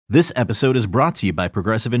This episode is brought to you by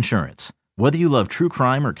Progressive Insurance. Whether you love true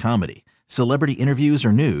crime or comedy, celebrity interviews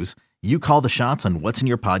or news, you call the shots on what's in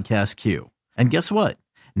your podcast queue. And guess what?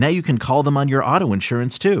 Now you can call them on your auto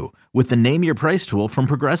insurance too with the Name Your Price tool from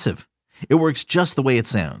Progressive. It works just the way it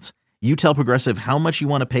sounds. You tell Progressive how much you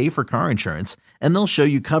want to pay for car insurance, and they'll show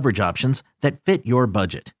you coverage options that fit your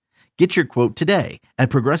budget. Get your quote today at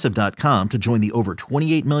Progressive.com to join the over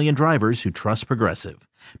 28 million drivers who trust Progressive.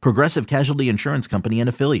 Progressive Casualty Insurance Company and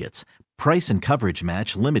Affiliates. Price and coverage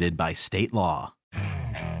match limited by state law.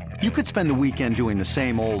 You could spend the weekend doing the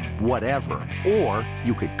same old whatever, or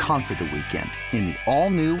you could conquer the weekend in the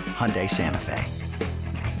all-new Hyundai Santa Fe.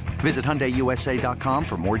 Visit HyundaiUSA.com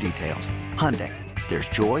for more details. Hyundai, there's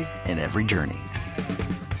joy in every journey.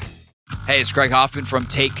 Hey, it's Greg Hoffman from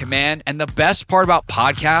Take Command, and the best part about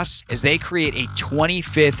podcasts is they create a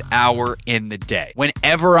 25th hour in the day.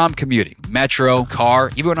 Whenever I'm commuting, metro,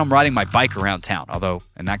 car, even when I'm riding my bike around town, although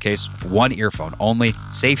in that case, one earphone only,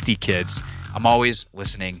 safety kids, I'm always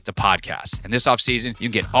listening to podcasts. And this offseason, you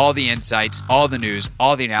can get all the insights, all the news,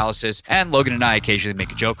 all the analysis, and Logan and I occasionally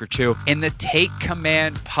make a joke or two in the Take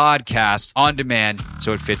Command podcast on demand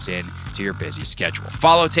so it fits in to your busy schedule.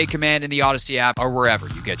 Follow Take Command in the Odyssey app or wherever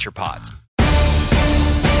you get your pods.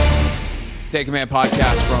 Take Command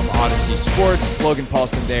podcast from Odyssey Sports. Logan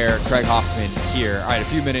Paulson there, Craig Hoffman here. All right, a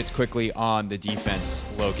few minutes quickly on the defense,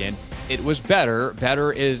 Logan. It was better.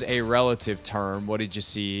 Better is a relative term. What did you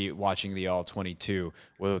see watching the All-22,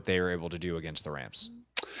 what they were able to do against the Rams?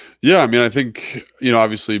 Yeah, I mean, I think,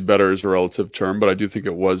 obviously better is a relative term, but I do think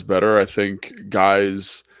it was better. I think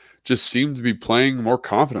guys just seem to be playing more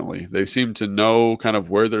confidently. They seem to know kind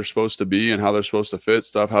of where they're supposed to be and how they're supposed to fit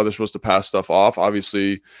stuff, how they're supposed to pass stuff off.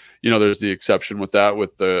 Obviously, there's the exception with that,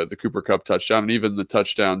 with the Cooper Kupp touchdown, and even the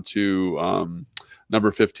touchdown to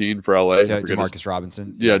number 15 for LA. DeMarcus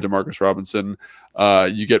Robinson. Yeah, DeMarcus Robinson.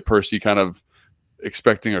 You get Percy kind of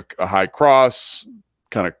expecting a high cross,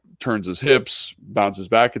 kind of turns his hips, bounces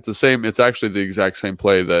back. It's actually the exact same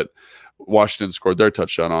play that Washington scored their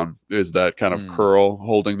touchdown on, is that kind of curl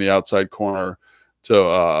holding the outside corner to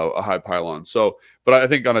a high pylon. So, but I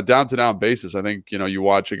think on a down-to-down basis, I think, you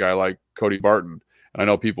watch a guy like Cody Barton, and I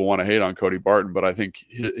know people want to hate on Cody Barton, but I think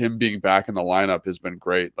him being back in the lineup has been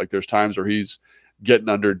great. Like, there's times where he's getting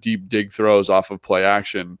under deep dig throws off of play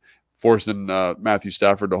action, forcing Matthew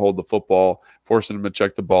Stafford to hold the football, forcing him to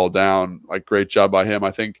check the ball down. Like, great job by him.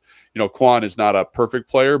 I think, Quan is not a perfect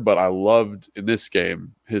player, but I loved in this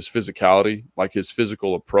game his physicality, like his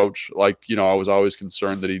physical approach. Like, I was always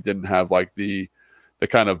concerned that he didn't have like the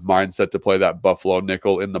kind of mindset to play that Buffalo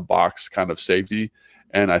nickel in the box kind of safety.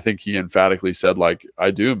 And I think he emphatically said, like, I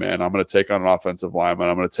do, man. I'm going to take on an offensive lineman.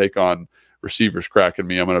 I'm going to take on receivers cracking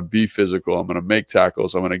me. I'm going to be physical. I'm going to make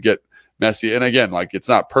tackles. I'm going to get messy. And again, like, it's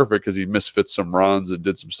not perfect because he misfits some runs and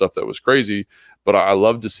did some stuff that was crazy, but I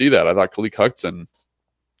love to see that. I thought Khalil Hudson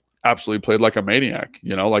absolutely played like a maniac,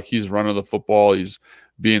 like he's running the football. He's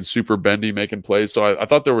being super bendy, making plays. So I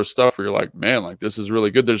thought there was stuff where you're like, man, like, this is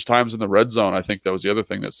really good. There's times in the red zone. I think that was the other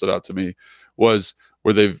thing that stood out to me, was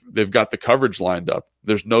where they've got the coverage lined up.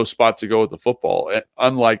 There's no spot to go with the football. And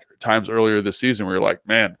unlike times earlier this season where you're like,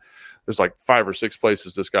 man, there's like 5 or 6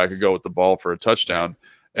 places this guy could go with the ball for a touchdown.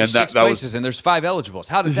 And that was, and there's 5 eligibles.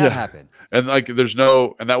 How did that happen? And like, and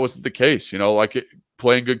that wasn't the case,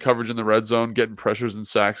 playing good coverage in the red zone, getting pressures and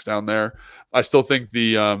sacks down there. I still think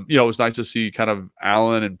it was nice to see kind of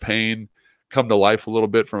Allen and Payne come to life a little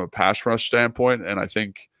bit from a pass rush standpoint. And I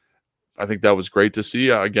think that was great to see.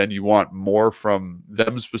 Again, you want more from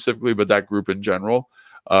them specifically, but that group in general,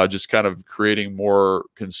 just kind of creating more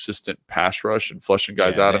consistent pass rush and flushing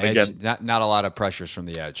guys out. And edge, again, not a lot of pressures from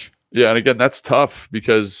the edge. Yeah, and again, that's tough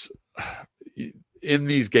because in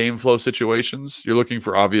these game flow situations, you're looking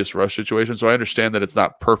for obvious rush situations. So I understand that it's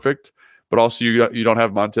not perfect, but also you don't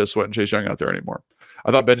have Montez Sweat and Chase Young out there anymore.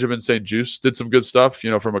 I thought Benjamin St-Juste did some good stuff,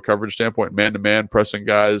 from a coverage standpoint, man-to-man, pressing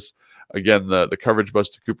guys. Again, the coverage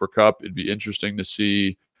bust to Cooper Kupp. It'd be interesting to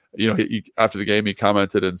see, after the game, he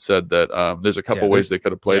commented and said that there's a couple ways they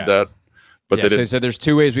could have played that. But they didn't. So there's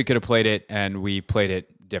 2 ways we could have played it, and we played it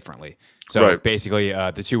differently. So basically,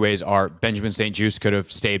 the 2 ways are Benjamin St-Juste could have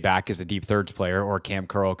stayed back as the deep thirds player, or Cam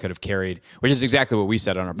Curl could have carried, which is exactly what we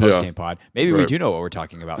said on our post-game pod. Maybe we do know what we're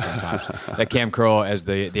talking about sometimes. That Cam Curl as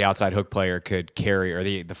the outside hook player could carry, or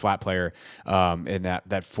the flat player in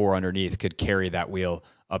that 4 underneath could carry that wheel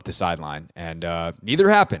up the sideline, and neither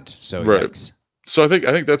happened. So yikes. So I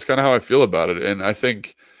think that's kind of how I feel about it, and I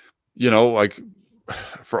think like,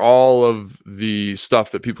 for all of the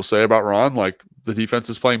stuff that people say about Ron, like, the defense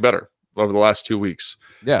is playing better. over the last 2 weeks.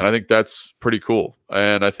 Yeah. And I think that's pretty cool.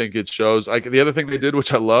 And I think it shows like the other thing they did,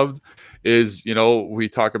 which I loved, is, we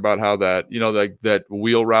talk about how that, that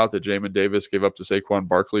wheel route that Jamin Davis gave up to Saquon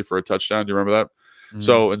Barkley for a touchdown. Do you remember that? Mm-hmm.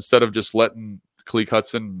 So instead of just letting Khaleke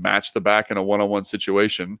Hudson match the back in a one-on-one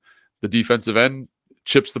situation, the defensive end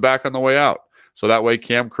chips the back on the way out. So that way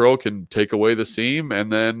Cam Curl can take away the seam,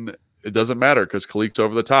 and then it doesn't matter because Khalek's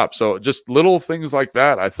over the top. So just little things like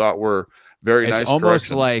that I thought were very nice. It's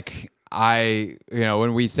almost like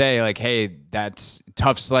when we say like, hey, that's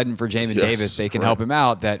tough sledding for Jamin Davis, they can help him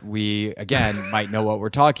out, that we, again, might know what we're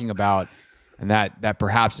talking about. And that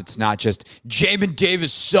perhaps it's not just Jamin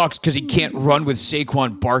Davis sucks because he can't run with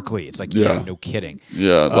Saquon Barkley. It's like, no kidding.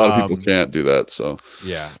 Yeah, a lot of people can't do that. So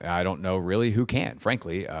yeah, I don't know really who can.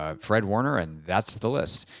 Frankly, Fred Warner, and that's the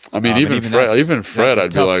list. I mean, even Fred,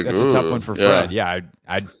 I'd be like, that's a tough one for Fred. Yeah,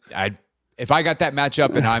 I'd if I got that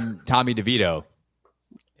matchup and I'm Tommy DeVito,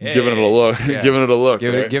 giving it a look, giving it a look,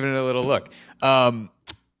 giving it a little look.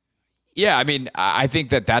 Yeah, I mean, I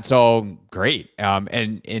think that's all great,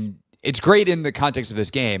 and it's great in the context of this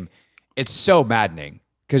game. It's so maddening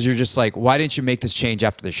because you're just like, why didn't you make this change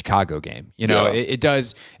after the Chicago game? It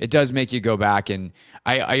does make you go back, and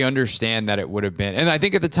I understand that it would have been. And I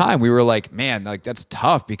think at the time we were like, man, like that's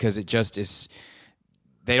tough because it just is.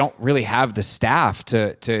 They don't really have the staff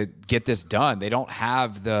to get this done. They don't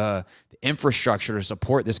have the infrastructure to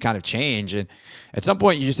support this kind of change. And at some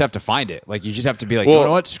point you just have to find it. Like you just have to be like, you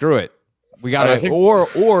know what? Screw it. We got to,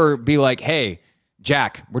 or be like, hey,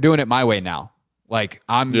 Jack, we're doing it my way now. Like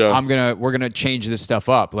we're going to change this stuff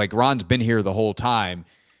up. Like Ron's been here the whole time.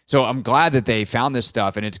 So I'm glad that they found this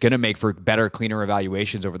stuff, and it's going to make for better, cleaner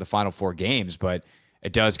evaluations over the final 4 games. But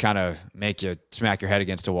it does kind of make you smack your head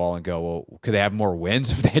against a wall and go, well, could they have more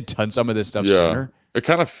wins if they had done some of this stuff sooner? It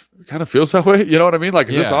kind of feels that way. You know what I mean? Like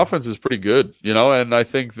this offense is pretty good, and I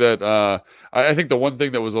think that I think the one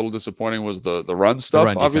thing that was a little disappointing was the run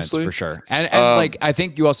stuff, obviously, for sure. And like I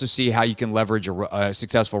think you also see how you can leverage a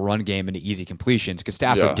successful run game into easy completions, because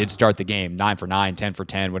Stafford did start the game 9 for 9, 10 for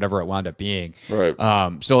 10, whatever it wound up being. Right.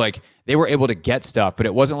 So like they were able to get stuff, but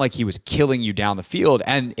it wasn't like he was killing you down the field.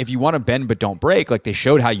 And if you want to bend but don't break, like they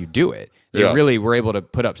showed how you do it. They really were able to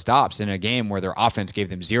put up stops in a game where their offense gave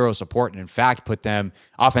them zero support, and in fact put them,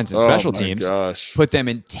 offense and special teams, put them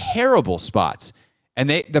in terrible spots. And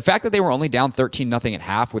the fact that they were only down 13-0 at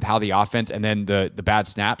half with how the offense, and then the bad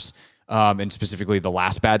snaps, and specifically the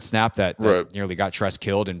last bad snap that nearly got Tress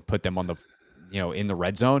killed and put them on the, in the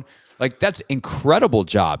red zone. Like that's incredible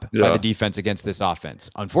job by the defense against this offense.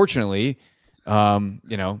 Unfortunately,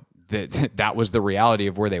 that was the reality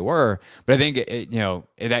of where they were. But I think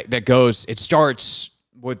it starts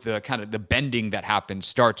with the kind of the bending that happens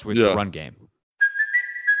starts with the run game.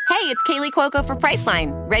 Hey, it's Kaylee Cuoco for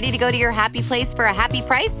Priceline. Ready to go to your happy place for a happy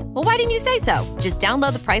price? Well, why didn't you say so? Just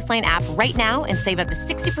download the Priceline app right now and save up to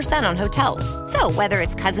 60% on hotels. So whether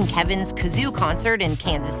it's Cousin Kevin's Kazoo Concert in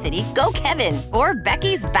Kansas City, go Kevin, or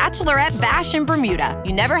Becky's Bachelorette Bash in Bermuda,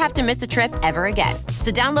 you never have to miss a trip ever again.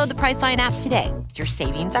 So download the Priceline app today. Your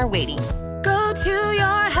savings are waiting. Go to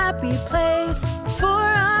your happy place for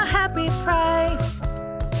a happy price.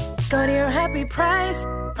 Go to your happy price,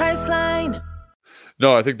 Priceline.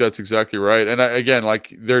 No, I think that's exactly right. And again,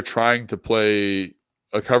 like they're trying to play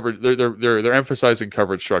a coverage. They're emphasizing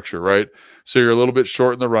coverage structure, right? So you're a little bit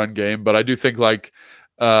short in the run game, but I do think like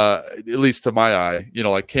at least to my eye,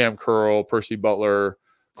 like Cam Curl, Percy Butler,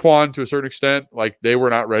 Quan to a certain extent, like they were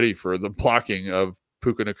not ready for the blocking of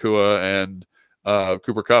Puka Nacua and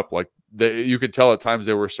Cooper Kupp. Like you could tell at times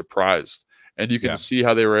they were surprised. And you can see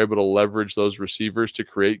how they were able to leverage those receivers to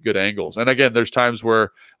create good angles. And again, there's times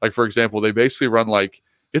where, like, for example, they basically run like,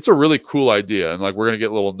 it's a really cool idea. And like, we're going to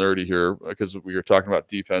get a little nerdy here because we were talking about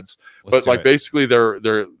defense, but like basically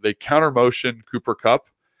they counter motion Cooper Kupp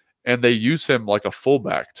and they use him like a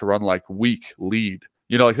fullback to run like weak lead,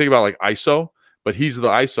 like think about like ISO, but he's the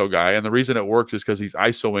ISO guy. And the reason it works is because he's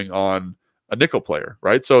ISOing on a nickel player,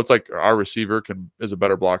 right? So it's like our receiver is a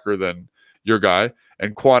better blocker than your guy,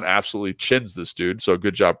 and Quan absolutely chins this dude. So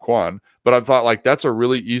good job, Quan. But I thought like that's a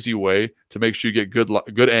really easy way to make sure you get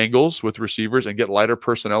good angles with receivers and get lighter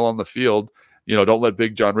personnel on the field. Don't let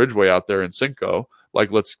Big John Ridgeway out there in Cinco.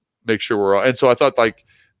 Like let's make sure we're all. And so I thought like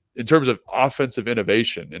in terms of offensive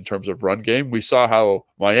innovation, in terms of run game, we saw how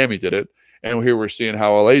Miami did it, and here we're seeing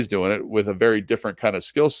how LA's doing it with a very different kind of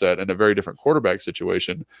skill set and a very different quarterback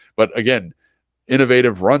situation. But again,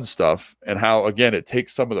 innovative run stuff and how again it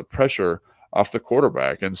takes some of the pressure off the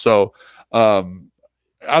quarterback. And so I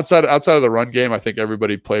outside of the run game, I think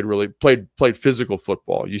everybody played physical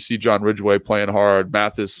football. You see John Ridgeway playing hard.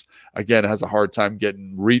 Mathis, again, has a hard time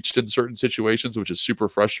getting reached in certain situations, which is super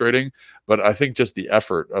frustrating. But I think just the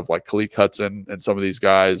effort of like Khaleke Hudson and some of these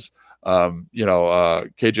guys,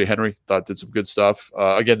 KJ Henry did some good stuff.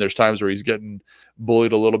 Again, there's times where he's getting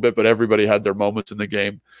bullied a little bit, but everybody had their moments in the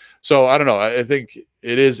game. So I don't know. I think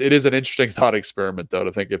it is an interesting thought experiment, though,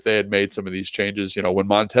 to think if they had made some of these changes, when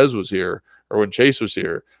Montez was here or when Chase was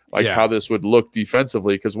here, how this would look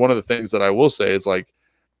defensively. Because one of the things that I will say is I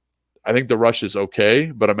think the rush is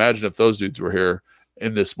okay, but imagine if those dudes were here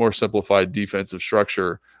in this more simplified defensive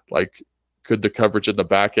structure, could the coverage in the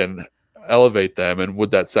back end elevate them, and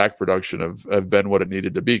would that sack production have been what it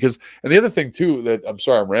needed to be? And the other thing too, that I'm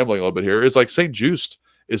sorry I'm rambling a little bit here, is St-Juste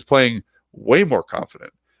is playing way more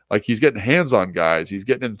confident. He's getting hands on guys, he's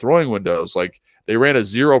getting in throwing windows. They ran a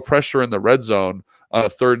 0 pressure in the red zone on a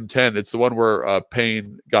 3rd and 10. It's the one where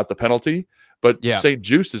Payne got the penalty, but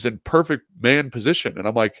St-Juste is in perfect man position, and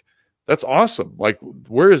I'm like, that's awesome.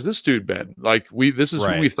 Where has this dude been? This is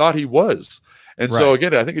who we thought he was. And so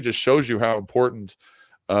again, I think it just shows you how important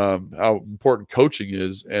coaching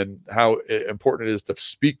is, and how important it is to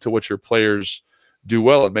speak to what your players do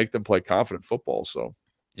well and make them play confident football. So,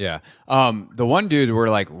 yeah. The one dude, we're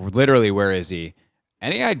literally, where is he?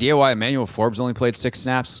 Any idea why Emmanuel Forbes only played 6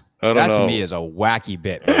 snaps? That to me is a wacky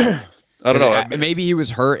bit. I don't know. Maybe he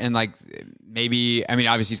was hurt, and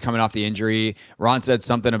obviously he's coming off the injury. Ron said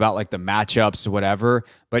something about the matchups or whatever.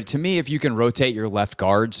 But to me, if you can rotate your left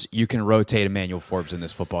guards, you can rotate Emmanuel Forbes in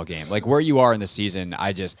this football game. Where you are in the season,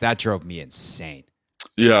 that drove me insane.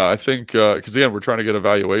 Yeah, I think because again, we're trying to get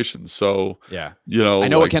evaluations. So yeah, I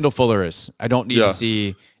know what Kendall Fuller is. I don't need to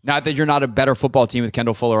see. Not that you're not a better football team with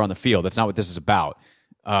Kendall Fuller on the field. That's not what this is about.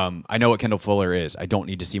 I know what Kendall Fuller is. I don't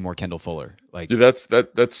need to see more Kendall Fuller.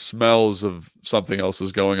 That smells of something else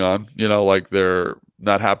is going on. They're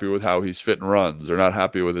not happy with how he's fitting runs. They're not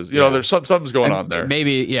happy with his. There's something's going on there.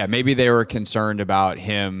 Maybe they were concerned about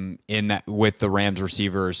him with the Rams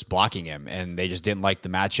receivers blocking him, and they just didn't like the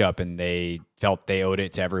matchup, and they felt they owed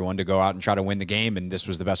it to everyone to go out and try to win the game, and this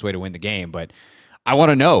was the best way to win the game. But I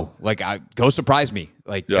want to know, go surprise me.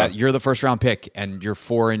 You're the first round pick, and you're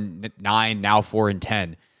 4-9, now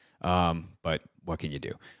 4-10. But what can you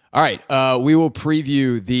do? All right. We will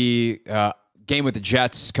preview the game with the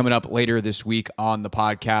Jets coming up later this week on the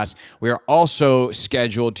podcast. We are also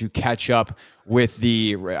scheduled to catch up with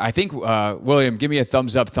William, give me a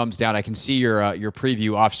thumbs up, thumbs down. I can see your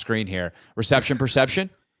preview off screen here. Reception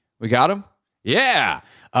Perception. We got him? Yeah.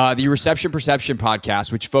 The Reception Perception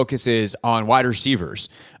podcast, which focuses on wide receivers.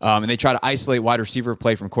 And they try to isolate wide receiver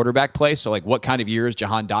play from quarterback play. So, what kind of year is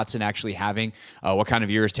Jahan Dotson actually having? What kind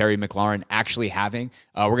of year is Terry McLaurin actually having?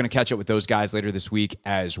 We're going to catch up with those guys later this week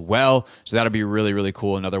as well. So that'll be really, really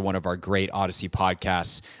cool. Another one of our great Odyssey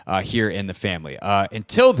podcasts here in the family.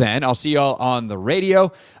 Until then, I'll see y'all on the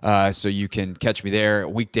radio. So you can catch me there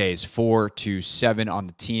weekdays 4 to 7 on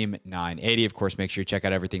the Team 980. Of course, make sure you check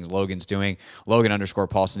out everything Logan's doing.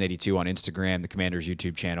 Logan_Paulson82 on Instagram, the Commander's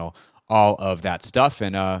YouTube channel, all of that stuff.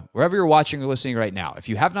 And wherever you're watching or listening right now, if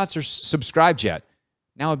you have not subscribed yet,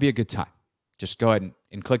 now would be a good time. Just go ahead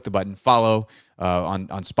and click the button, follow on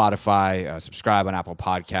Spotify, subscribe on Apple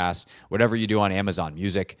Podcasts, whatever you do on Amazon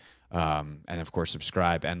Music. And of course,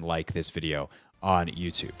 subscribe and like this video on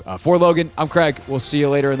YouTube. For Logan, I'm Craig. We'll see you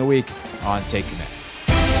later in the week on Take Command.